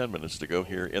clock with 10 minutes to go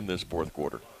here in this fourth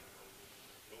quarter.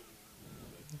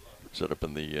 Set up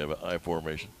in the I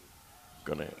formation.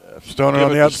 Stoner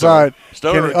on the outside.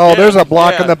 There's a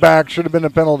block in the back. Should have been a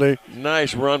penalty.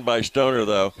 Nice run by Stoner,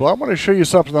 though. Well, I'm going to show you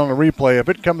something on the replay. If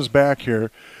it comes back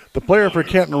here, the player for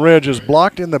Kenton Ridge is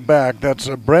blocked in the back. That's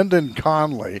Brendan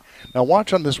Conley. Now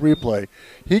watch on this replay.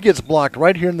 He gets blocked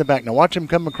right here in the back. Now watch him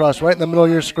come across right in the middle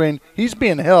of your screen. He's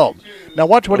being held. Now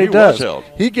watch what he does.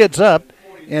 He gets up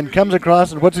and comes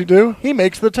across, and what's he do? He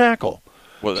makes the tackle.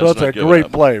 Well, so it's a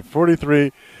great play.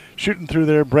 43. Shooting through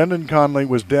there, Brendan Conley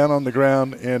was down on the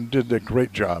ground and did a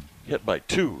great job. Hit by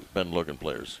 2 Ben Logan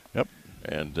players. Yep.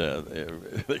 And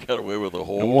they got away with a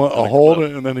hold.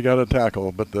 And then he got a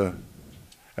tackle. But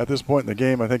at this point in the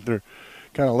game, I think they're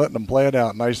kind of letting them play it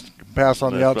out. Nice pass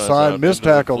on the outside. Missed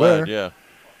tackle there. Yeah.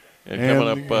 And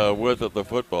coming up with the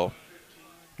football.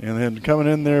 And then coming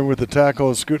in there with the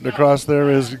tackle, scooting across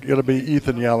there is going to be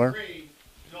Ethan Yeller.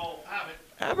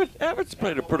 Abbott's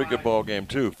played a pretty good ball game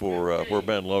too for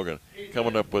Ben Logan,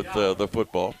 coming up with the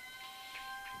football,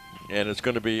 and it's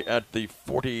going to be at the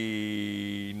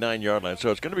 49-yard line.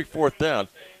 So it's going to be fourth down,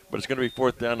 but it's going to be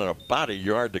fourth down and about a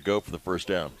yard to go for the first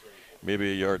down,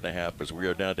 maybe a yard and a half, as we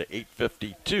are down to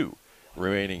 8:52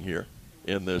 remaining here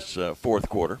in this fourth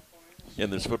quarter in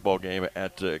this football game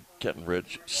at Kenton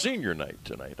Ridge. Senior night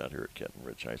tonight out here at Kenton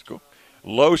Ridge High School.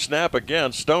 Low snap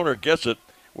again. Stoner gets it.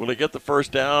 Will he get the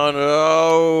first down?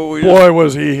 Oh, boy,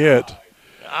 was he hit.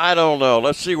 I don't know.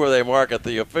 Let's see where they mark it.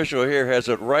 The official here has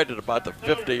it right at about the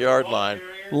 50-yard line.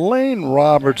 Lane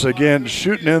Roberts again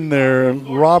shooting in there.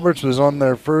 Roberts was on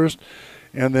there first,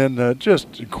 and then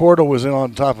just Cordell was in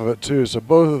on top of it too. So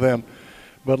both of them.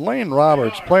 But Lane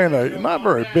Roberts playing not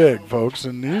very big, folks,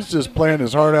 and he's just playing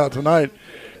his heart out tonight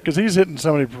because he's hitting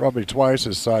somebody probably twice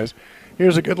his size.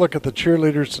 Here's a good look at the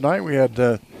cheerleaders tonight. We had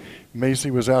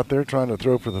Macy was out there trying to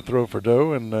throw for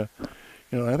dough, and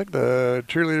I think the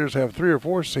cheerleaders have 3 or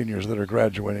 4 seniors that are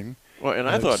graduating. Well, and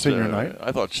I thought senior night.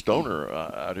 I thought Stoner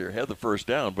out here had the first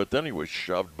down, but then he was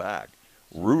shoved back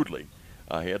rudely.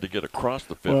 He had to get across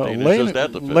the 15. Well, Just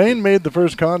at the 15. Lane made the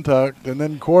first contact, and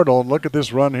then Cordell. Look at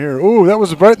this run here. Ooh, that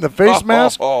was right in the face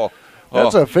mask.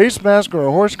 That's a face mask or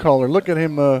a horse collar. Look at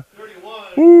him.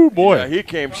 Ooh, boy. Yeah, he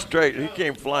came straight. He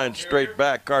came flying straight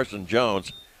back, Carson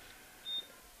Jones.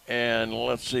 And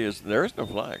let's see, there is no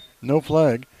flag. No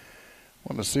flag.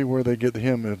 Want to see where they get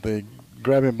him, if they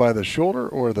grab him by the shoulder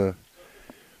or the.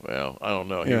 Well, I don't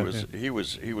know. He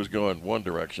was going one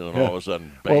direction, and all of a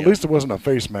sudden, bam. Well, at least it wasn't a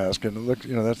face mask, and look,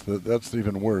 that's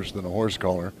even worse than a horse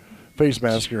collar. Face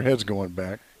mask, your head's going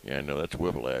back. Yeah, I know, that's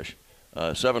whiplash.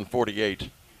 7:48.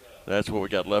 That's what we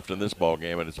got left in this ball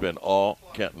game, and it's been all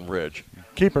Kenton Ridge.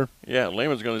 Keeper. Yeah,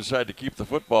 Lehman's going to decide to keep the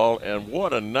football, and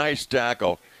what a nice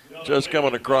tackle. Just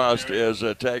coming across is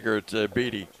Taggart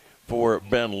Beatty for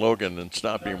Ben Logan and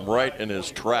stopped him right in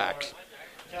his tracks.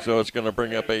 So it's going to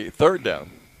bring up a third down.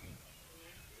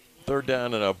 Third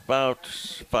down and about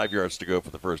 5 yards to go for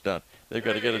the first down. They've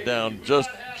got to get it down just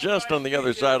on the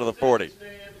other side of the 40.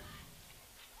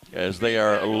 As they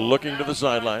are looking to the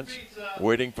sidelines,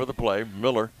 waiting for the play,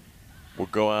 Miller will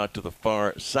go out to the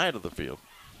far side of the field.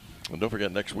 And don't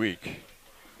forget, next week,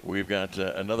 we've got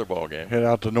another ball game. Head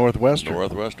out to Northwestern.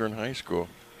 Northwestern High School.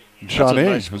 That's a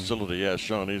nice facility. Yes,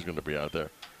 Shawnee's going to be out there.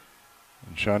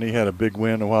 And Shawnee had a big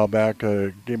win a while back,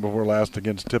 game before last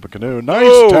against Tippecanoe.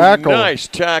 Nice tackle. Nice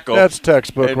tackle. That's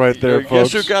textbook right there,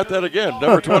 folks. Guess who got that again?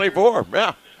 Number 24.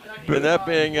 Yeah. And that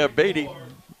being Beatty.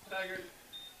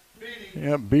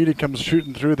 Yeah, Beatty comes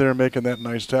shooting through there, making that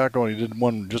nice tackle, and he did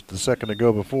one just a second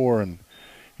ago before, and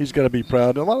he's got to be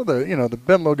proud. A lot of the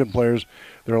Ben Logan players,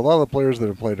 there are a lot of the players that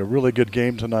have played a really good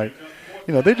game tonight.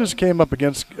 They just came up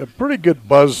against a pretty good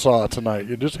buzzsaw tonight.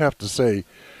 You just have to say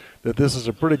that this is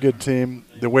a pretty good team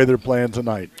the way they're playing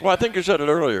tonight. Well, I think you said it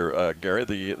earlier, Gary.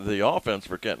 The offense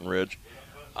for Kenton Ridge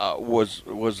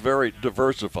was very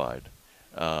diversified,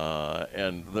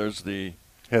 and there's the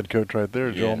head coach right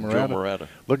there, Joe Morata.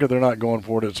 Look, they're not going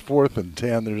for it. It's 4th and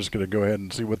 10. They're just going to go ahead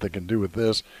and see what they can do with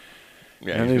this.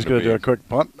 Yeah, and he's going to do a quick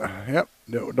punt. Yep.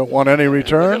 Don't want any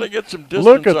return. Going to get some distance.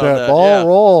 Look at that ball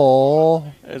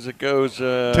roll as it goes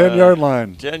 10-yard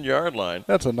line. 10-yard line.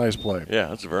 That's a nice play. Yeah,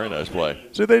 that's a very nice play.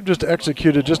 See, they've just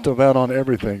executed just about on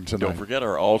everything tonight. Don't forget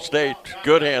our All-State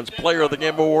Good Hands Player of the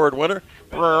Game Award winner,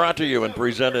 brought to you and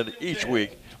presented each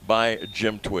week by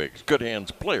Jim Twiggs. Good Hands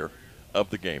Player of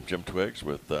the Game. Jim Twiggs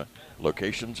with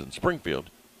locations in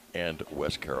Springfield and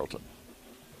West Carrollton.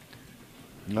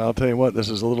 I'll tell you what, this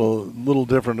is a little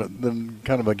different than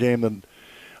kind of a game than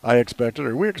I expected,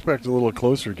 or we expected a little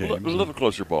closer game. A little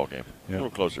closer ball game, yeah. A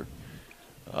little closer.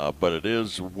 But it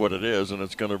is what it is, and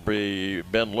it's going to be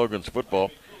Ben Logan's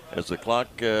football as the clock,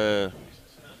 with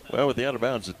the out of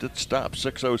bounds, it did stop,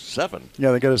 6:07.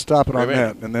 Yeah, they got to stop it on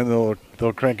that, and then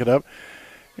they'll crank it up.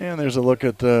 And there's a look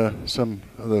at some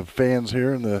of the fans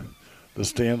here in the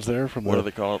stands there from what do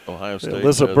they call it? Ohio State.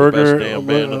 Alyssa Berger, the best damn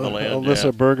band in the land.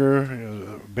 Alyssa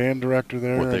Berger, band director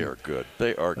there. Well, they are good.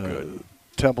 They are good.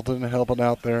 Templeton helping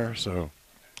out there, so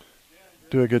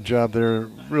do a good job there.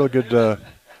 Real good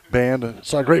band.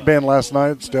 Saw a great band last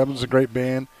night. Stebbins a great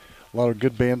band. A lot of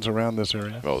good bands around this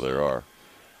area. Oh, there are.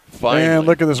 Finally. And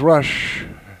look at this rush.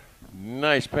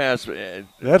 Nice pass.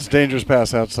 That's dangerous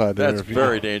pass outside there. That's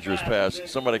very dangerous pass.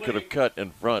 Somebody could have cut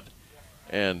in front.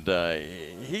 And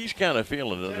he's kind of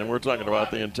feeling it. And we're talking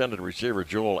about the intended receiver,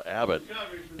 Joel Abbott.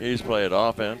 He's played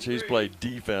offense. He's played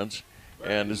defense.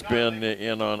 And has been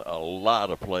in on a lot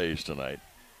of plays tonight.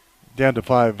 Down to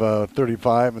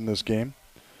 5:35 in this game.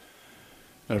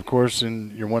 And, of course,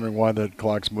 you're wondering why the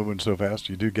clock's moving so fast.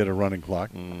 You do get a running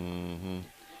clock. Mm-hmm.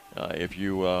 If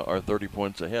you are 30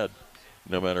 points ahead,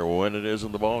 no matter when it is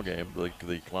in the ball game,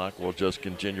 the clock will just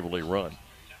continually run.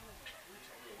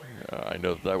 I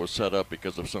know that was set up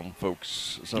because of some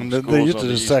folks, some schools they used on it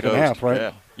the as East second Coast. half,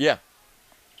 right? Yeah.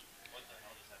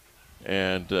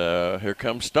 And here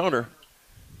comes Stoner.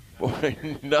 Boy,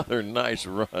 another nice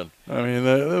run. I mean,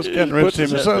 those Kenton Ridge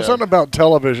teams, there's something about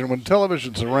television. When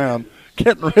television's around,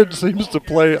 Kenton Ridge seems to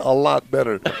play a lot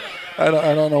better. I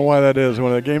don't know why that is.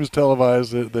 When a game's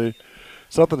televised,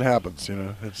 something happens.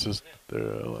 It's just they're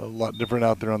a lot different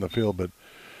out there on the field. But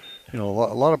a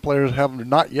lot of players have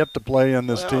not yet to play in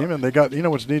this team, and they got.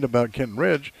 What's neat about Kenton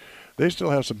Ridge, they still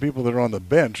have some people that are on the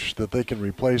bench that they can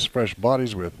replace fresh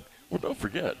bodies with. Well, don't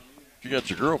forget, you got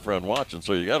your girlfriend watching,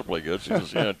 so you got to play good. She's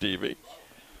just on TV.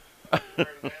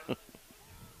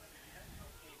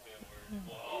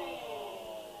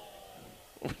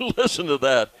 Listen to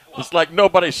that. It's like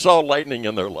nobody saw lightning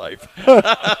in their life. Yeah,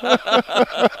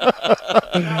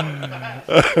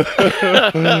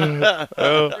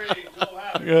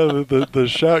 the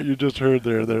shout you just heard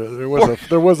there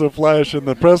was a flash, and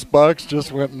the press box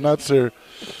just went nuts there.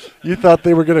 You thought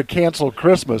they were going to cancel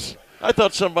Christmas. I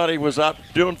thought somebody was out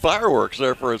doing fireworks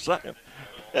there for a second.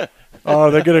 Oh,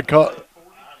 they're going to call.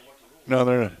 No,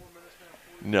 they're not.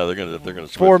 No, they're going to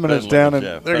 4 minutes down, and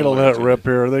they're going to let it rip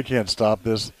here. They can't stop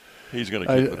this. He's going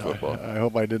to keep the football. I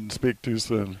hope I didn't speak too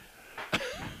soon.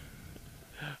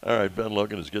 All right, Ben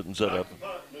Logan is getting set up.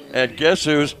 And guess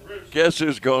who's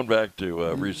going back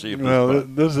to receive this? Well,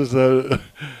 this is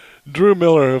Drew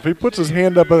Miller. If he puts his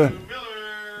hand up,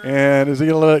 and is he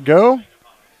going to let it go?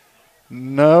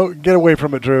 No. Get away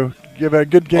from it, Drew. Give a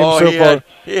good game so far.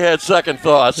 He had second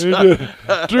thoughts. He did.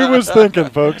 Drew was thinking,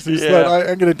 folks. He said,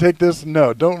 I'm going to take this.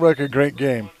 No, don't wreck a great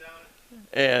game.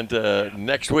 And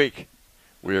next week,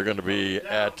 we are going to be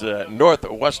at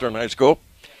Northwestern High School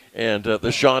and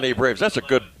the Shawnee Braves. That's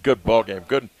a good ball game.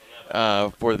 Good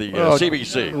for the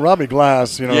CBC. Robbie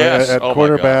Glass, at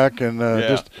quarterback, and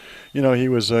just,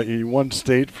 he won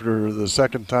state for the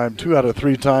second time, 2 out of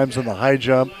 3 times in the high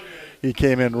jump. He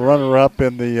came in runner-up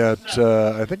in the,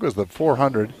 I think it was the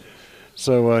 400.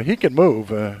 So he can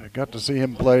move. I got to see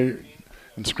him play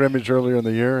in scrimmage earlier in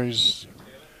the year. He's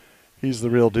the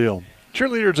real deal.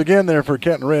 Cheerleaders again there for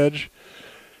Kenton Ridge,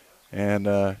 and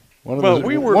one of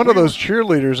those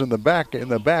cheerleaders in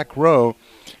the back row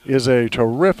is a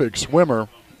terrific swimmer,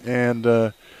 and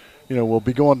will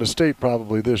be going to state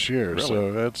probably this year. Really?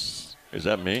 So that's. Is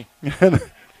that me?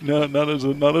 No, not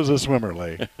as a swimmer,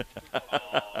 Lee.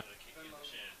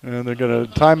 And they're going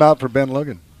to time out for Ben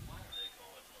Logan.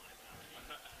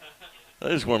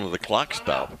 That is one of the clock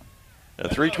stop.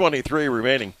 3:23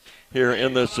 remaining here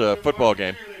in this football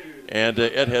game. And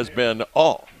it has been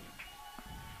all.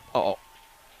 Who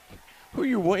are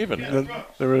you waving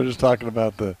at? They were just talking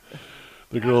about the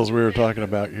girls we were talking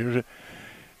about here.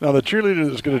 Now the cheerleader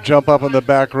is going to jump up in the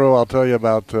back row. I'll tell you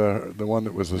about the one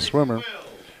that was the swimmer.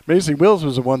 Macy Wills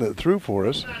was the one that threw for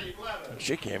us.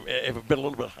 She came. If it had been a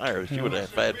little bit higher, she would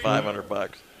have had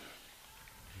 $500.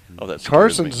 Oh, that's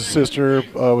Carson's sister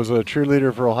was a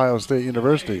cheerleader for Ohio State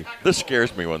University. This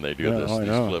scares me when they do this. These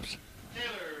flips.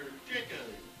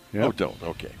 Yep. Oh, don't.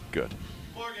 Okay, good.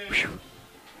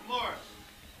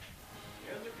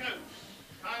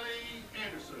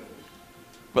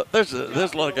 But there's a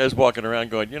lot of guys walking around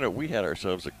going, we had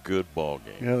ourselves a good ball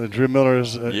game. Yeah, the Drew Miller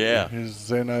is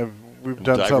saying we've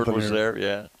done something was here. There,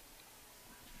 yeah.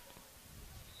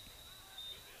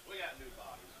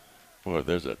 Boy,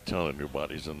 there's a ton of new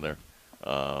bodies in there.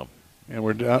 And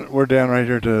we're down right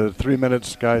here to 3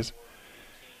 minutes, guys.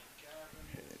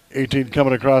 18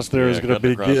 coming across there is going to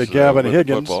be Gavin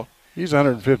Higgins. He's a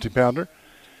 150-pounder.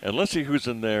 And let's see who's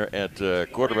in there at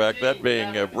quarterback. That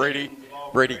being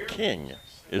Brady King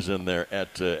is in there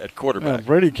at quarterback.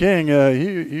 Brady King,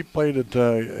 he played at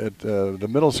the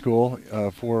middle school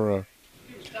for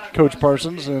Coach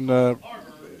Parsons, and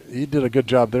he did a good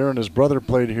job there. And his brother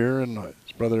played here, and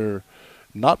his brother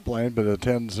not playing, but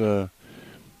attends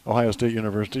Ohio State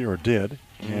University, or did.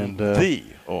 And the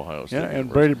Ohio State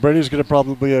University. And Brady's going to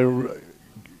probably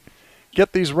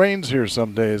get these reins here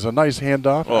some days. A nice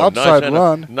handoff, outside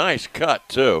run. Nice cut,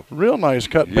 too. Real nice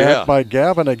cut back by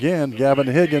Gavin again, Gavin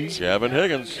Higgins. Gavin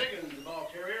Higgins.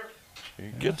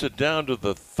 He gets it down to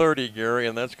the 30, Gary,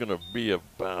 and that's going to be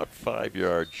about 5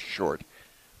 yards short.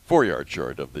 4 yards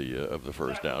short of the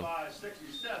first down.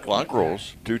 Clock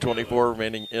rolls. 2:24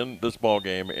 remaining in this ball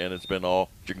game, and it's been all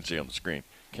you can see on the screen.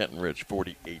 Kenton Ridge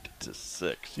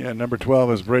 48-6. Yeah, number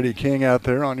 12 is Brady King out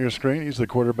there on your screen. He's the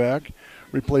quarterback,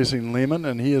 replacing Lehman,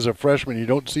 and he is a freshman. You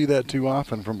don't see that too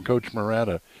often from Coach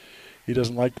Murata. He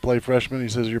doesn't like to play freshmen. He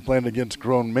says you're playing against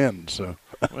grown men. So,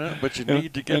 well, but you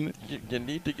need to get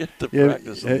the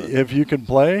practice. If you can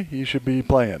play, you should be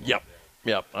playing.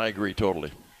 Yep, I agree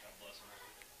totally.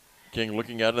 King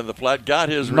looking at it in the flat, got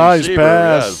his nice receiver.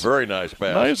 Pass. Yeah, very nice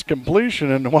pass. Nice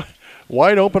completion, and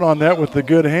wide open on that with the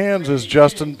good hands is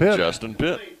Justin Pitt.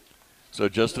 So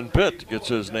Justin Pitt gets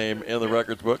his name in the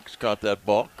records books. Caught that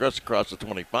ball across the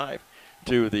 25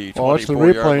 to the 24-yard Watch the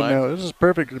replay line. now. This is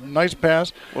perfect. Nice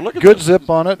pass. Well, look at good this. Zip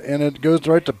on it, and it goes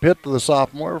right to Pitt, to the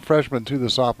sophomore, freshman to the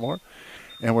sophomore.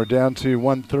 And we're down to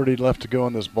 1:30 left to go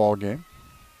in this ball game.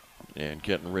 And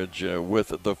Kenton Ridge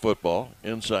with the football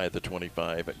inside the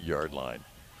 25-yard line.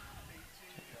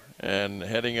 And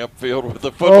heading upfield with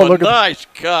the football. Nice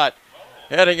cut.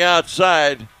 Heading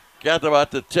outside. Got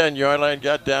about the 10-yard line.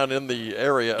 Got down in the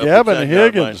area of Gavin the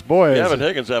 10-yard Higgins, line. boy. Gavin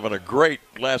Higgins having a great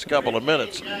last couple of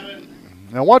minutes.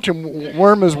 Now watch him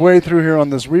worm his way through here on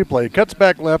this replay. He cuts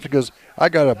back left. He goes, I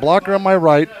got a blocker on my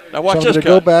right. Now watch so I'm this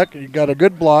go back. You got a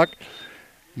good block.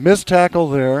 Missed tackle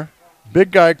there.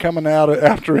 Big guy coming out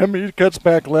after him. He cuts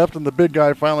back left, and the big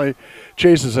guy finally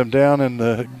chases him down. And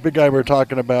the big guy we're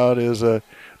talking about is that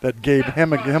Gabe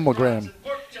Himmelgram.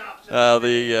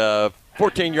 The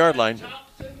 14-yard line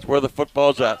is where the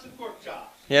football's at.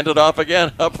 Hand it off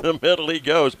again. Up the middle he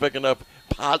goes, picking up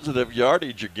positive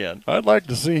yardage again. I'd like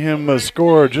to see him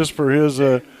score just for his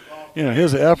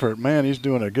his effort. Man, he's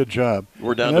doing a good job.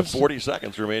 We're down to 40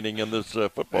 seconds remaining in this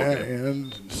football game.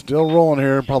 And still rolling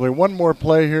here. Probably one more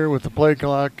play here with the play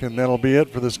clock, and that'll be it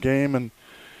for this game. And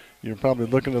you're probably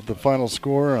looking at the final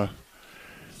score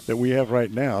that we have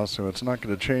right now, so it's not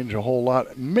going to change a whole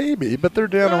lot. Maybe, but they're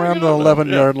down around the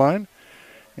 11-yard line.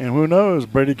 And who knows,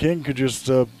 Brady King could just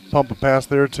pump a pass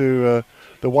there to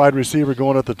the wide receiver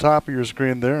going at the top of your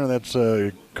screen there, and that's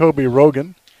Kobe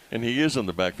Rogan. And he is in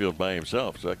the backfield by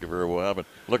himself, so that could very well happen.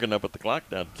 Looking up at the clock,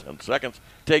 down 10 seconds,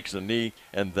 takes a knee,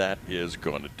 and that is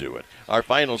going to do it. Our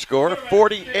final score,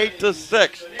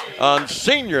 48-6 on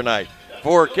senior night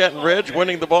for Kenton Ridge,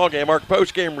 winning the ball game. Our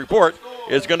post-game report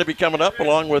is going to be coming up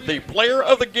along with the Player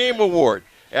of the Game Award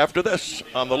after this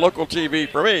on the local TV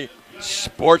for me,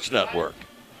 Sports Network.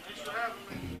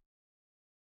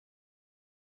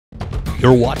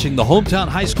 You're watching the Hometown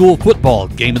High School Football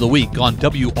Game of the Week on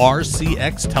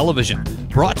WRCX Television,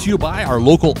 brought to you by our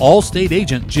local All-State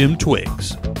agent, Jim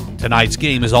Twiggs. Tonight's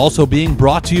game is also being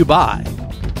brought to you by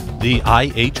the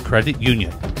IH Credit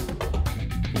Union,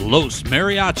 Los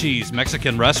Mariachis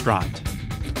Mexican Restaurant,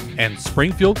 and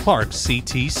Springfield Clark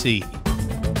CTC.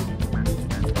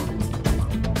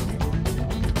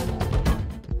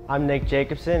 I'm Nick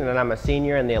Jacobson, and I'm a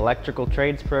senior in the Electrical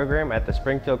Trades program at the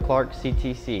Springfield Clark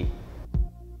CTC.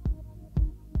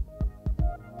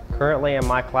 Currently in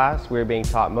my class, we are being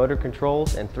taught motor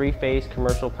controls and three-phase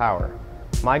commercial power.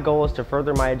 My goal is to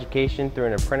further my education through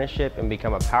an apprenticeship and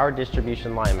become a power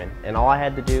distribution lineman, and all I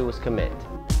had to do was commit.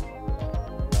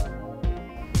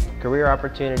 Career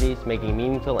opportunities making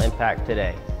meaningful impact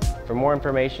today. For more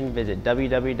information, visit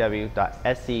www.scttc.org.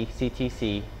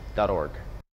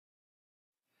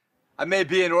 I may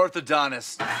be an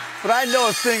orthodontist, but I know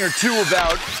a thing or two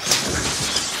about...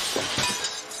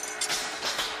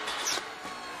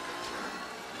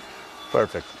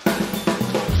 Perfect.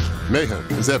 Mayhem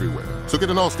is everywhere, so get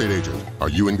an Allstate agent. Are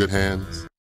you in good hands?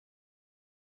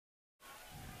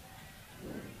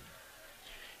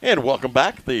 And welcome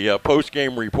back, the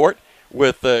post-game report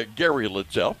with Gary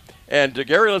Liddell. And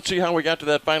Gary, let's see how we got to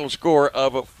that final score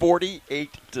of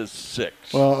 48-6.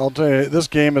 Well, I'll tell you, this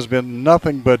game has been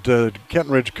nothing but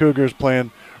Kenton Ridge Cougars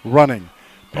playing running,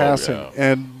 passing,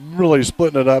 and really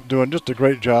splitting it up, doing just a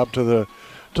great job to the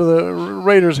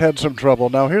Raiders had some trouble.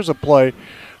 Now here's a play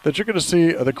that you're going to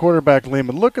see the quarterback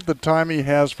Lehman. Look at the time he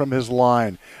has from his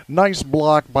line. Nice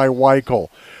block by Weichel.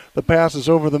 The pass is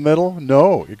over the middle.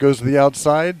 No, it goes to the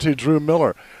outside to Drew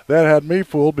Miller. That had me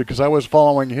fooled because I was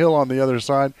following Hill on the other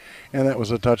side, and that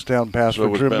was a touchdown pass for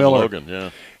Drew Ben Miller. Logan, yeah.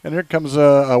 And here comes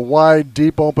a wide,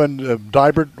 deep open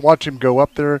Dybert. Watch him go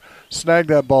up there, snag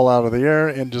that ball out of the air,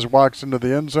 and just walks into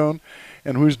the end zone.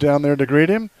 And who's down there to greet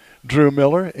him? Drew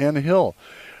Miller and Hill.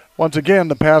 Once again,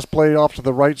 the pass played off to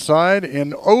the right side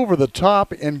and over the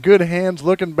top in good hands,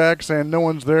 looking back, saying no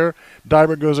one's there.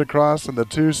 Dybert goes across, and the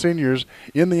two seniors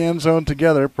in the end zone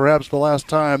together. Perhaps the last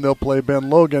time they'll play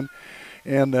Ben Logan,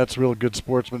 and that's real good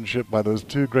sportsmanship by those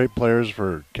two great players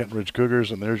for Kenton Ridge Cougars,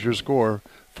 and there's your score,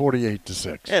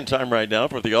 48-6. And time right now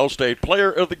for the All-State Player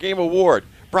of the Game Award,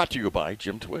 brought to you by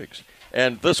Jim Twiggs.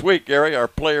 And this week, Gary, our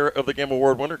Player of the Game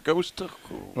Award winner goes to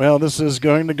who? Well, this is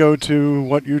going to go to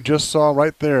what you just saw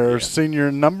right there,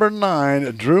 senior number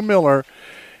 9, Drew Miller.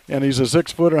 And he's a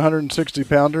 6-footer,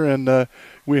 160-pounder. And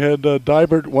we had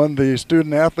Dybert won the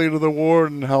Student Athlete of the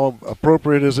Award. And how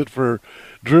appropriate is it for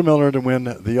Drew Miller to win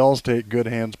the All-State Good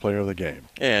Hands Player of the Game?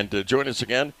 And join us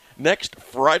again next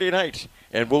Friday night.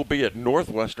 And we'll be at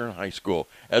Northwestern High School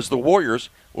as the Warriors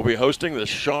will be hosting the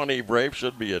Shawnee Braves.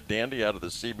 Should be a dandy out of the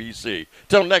CBC.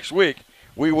 Till next week,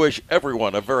 we wish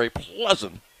everyone a very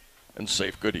pleasant and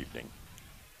safe good evening.